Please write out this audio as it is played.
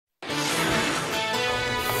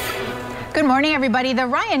Good morning, everybody. The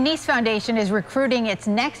Ryan Nece Foundation is recruiting its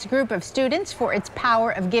next group of students for its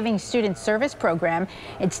Power of Giving student service program.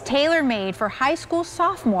 It's tailor-made for high school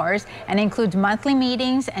sophomores and includes monthly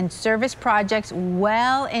meetings and service projects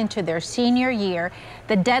well into their senior year.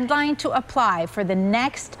 The deadline to apply for the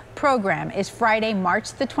next program is Friday,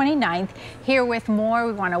 March the 29th. Here with more,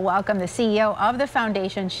 we want to welcome the CEO of the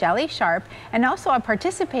foundation, Shelly Sharp, and also a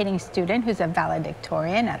participating student who's a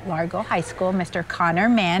valedictorian at Largo High School, Mr. Connor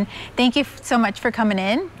Mann. Thank you so much for coming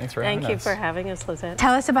in. Thanks for having us. Thank you for having us, Lizette.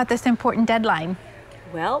 Tell us about this important deadline.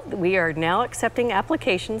 Well, we are now accepting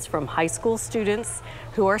applications from high school students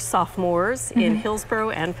who are sophomores in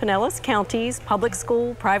Hillsborough and Pinellas counties, public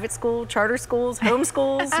school, private school, charter schools, home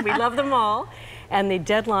schools. We love them all. And the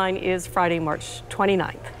deadline is Friday, March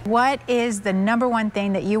 29th. What is the #1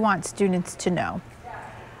 thing that you want students to know?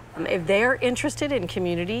 If they're interested in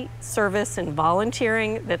community service and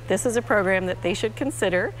volunteering, that this is a program that they should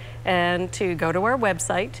consider, and to go to our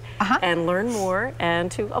website and learn more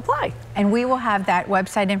and to apply. And we will have that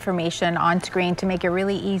website information on screen to make it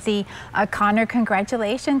really easy. Connor,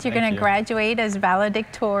 congratulations. You're going to graduate as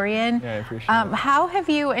valedictorian. Yeah, I appreciate it. How have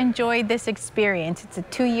you enjoyed this experience? It's a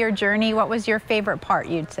 2-year journey. What was your favorite part,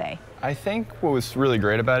 you'd say? I think what was really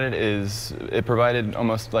great about it is it provided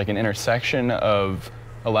almost like an intersection of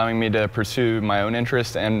allowing me to pursue my own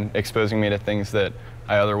interests and exposing me to things that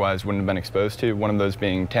I otherwise wouldn't have been exposed to. One of those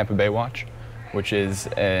being Tampa Bay Watch, which is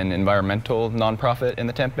an environmental nonprofit in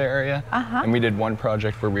the Tampa Bay area. And we did one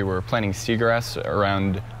project where we were planting seagrass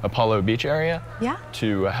around Apollo Beach area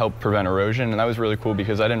to help prevent erosion. And that was really cool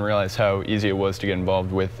because I didn't realize how easy it was to get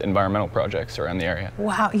involved with environmental projects around the area.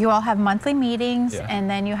 Wow, you all have monthly meetings and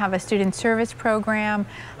then you have a student service program.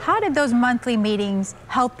 How did those monthly meetings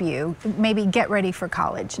help you maybe get ready for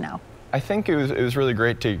college now? I think it was really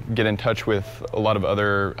great to get in touch with a lot of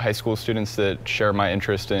other high school students that share my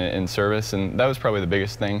interest in service, and that was probably the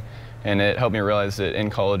biggest thing. And it helped me realize that in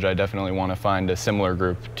college I definitely want to find a similar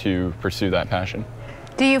group to pursue that passion.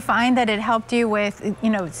 Do you find that it helped you with,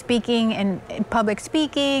 speaking and public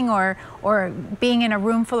speaking or being in a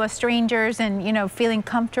room full of strangers and, feeling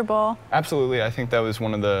comfortable? Absolutely. I think that was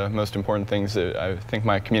one of the most important things. That I think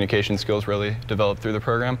my communication skills really developed through the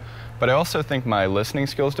program. But I also think my listening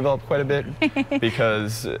skills developed quite a bit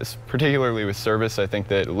because particularly with service, I think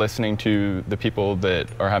that listening to the people that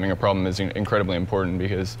are having a problem is incredibly important,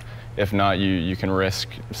 because if not, you can risk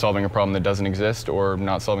solving a problem that doesn't exist or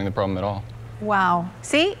not solving the problem at all. Wow.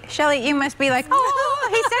 See, Shelly, you must be like, oh,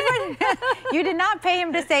 he said what? You did not pay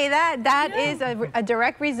him to say that. That is a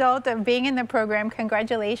direct result of being in the program.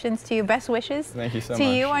 Congratulations to you. Best wishes. Thank you so much. To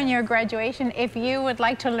you on your graduation. If you would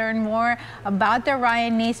like to learn more about the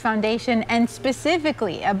Ryan Nece Foundation and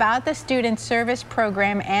specifically about the Student Service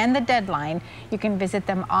Program and the deadline, you can visit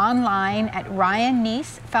them online at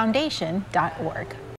ryannecefoundation.org.